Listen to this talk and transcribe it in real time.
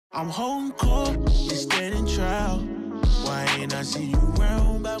I'm home court, you standing trial. Why ain't I see you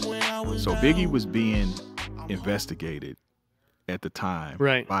around back when I was So Biggie was being investigated at the time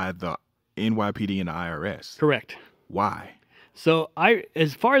by the NYPD and the IRS. Correct. Why? So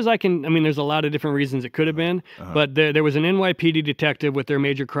as far as I can, I mean, there's a lot of different reasons it could have been, but there was an NYPD detective with their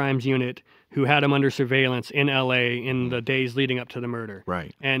major crimes unit who had him under surveillance in LA in the days leading up to the murder.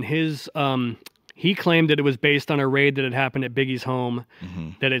 Right. And he claimed that it was based on a raid that had happened at Biggie's home,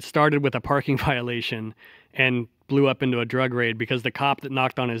 that it started with a parking violation and blew up into a drug raid because the cop that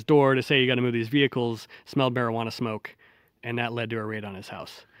knocked on his door to say you got to move these vehicles smelled marijuana smoke, and that led to a raid on his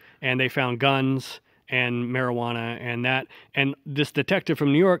house. And they found guns and marijuana and this detective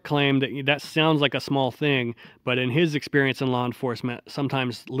from New York claimed that sounds like a small thing, but in his experience in law enforcement,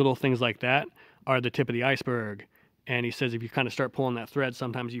 sometimes little things like that are the tip of the iceberg. And he says if you kind of start pulling that thread,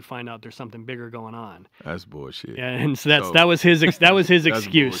 sometimes you find out there's something bigger going on. That's bullshit. Yeah, and so that was his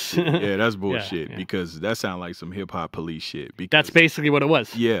excuse. Yeah, that's bullshit because that sounds like some hip hop police shit. That's basically what it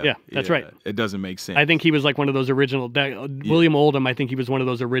was. Yeah, that's right. It doesn't make sense. I think he was like one of those original William Oldham. I think he was one of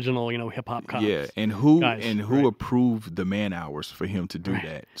those original, hip hop cops. Yeah, and who approved the man hours for him to do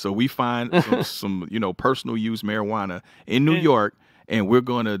that? So we find some personal use marijuana in New York. And we're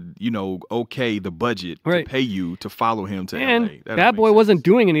going to, okay the budget to pay you to follow him to LA. Bad Boy wasn't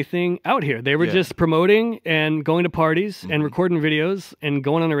doing anything out here. They were just promoting and going to parties and recording videos and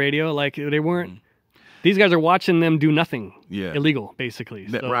going on the radio. Like, they weren't... These guys are watching them do nothing illegal, basically.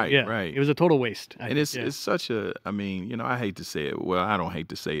 So, right. It was a total waste. And it's such a... I mean, I hate to say it. Well, I don't hate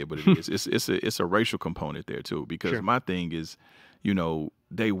to say it, but it is. It's a racial component there, too. Because my thing is,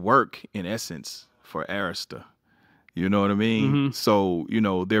 they work, in essence, for Arista. You know what I mean? So,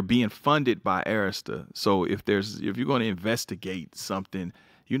 they're being funded by Arista. So if you're going to investigate something,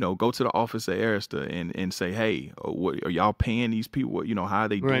 go to the office of Arista and say, hey, what, are y'all paying these people? How are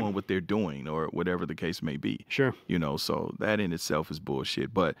they doing what they're doing or whatever the case may be? Sure. So that in itself is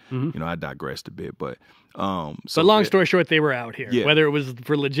bullshit. But, I digressed a bit. But so long story short, they were out here. Whether it was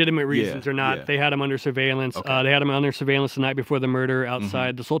for legitimate reasons or not, they had him under surveillance. Okay. They had him under surveillance the night before the murder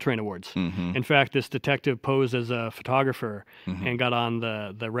outside the Soul Train Awards. In fact, this detective posed as a photographer and got on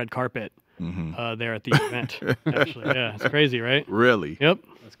the red carpet there at the event. Actually, it's crazy, right? Really? Yep.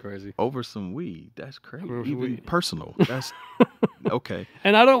 That's crazy. Over some weed. That's crazy. Even personal. That's okay.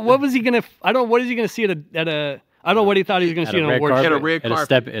 And what is he gonna see at a I don't know what he thought he was going to see on a award show. At a red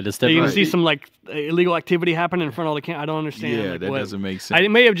carpet. At a step. You're going to see some illegal activity happen in front of all the cameras. I don't understand. Yeah, that doesn't make sense. It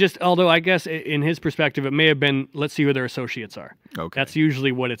may have although I guess in his perspective, it may have been, let's see who their associates are. Okay. That's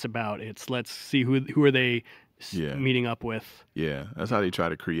usually what it's about. It's let's see who are they meeting up with. Yeah, that's how they try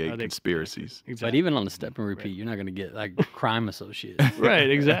to create conspiracies. Exactly. But even on the step and repeat, you're not going to get crime associates. Right,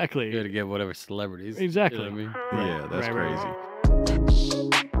 exactly. You're going to get whatever celebrities. Exactly. You know what I mean? Yeah, that's crazy.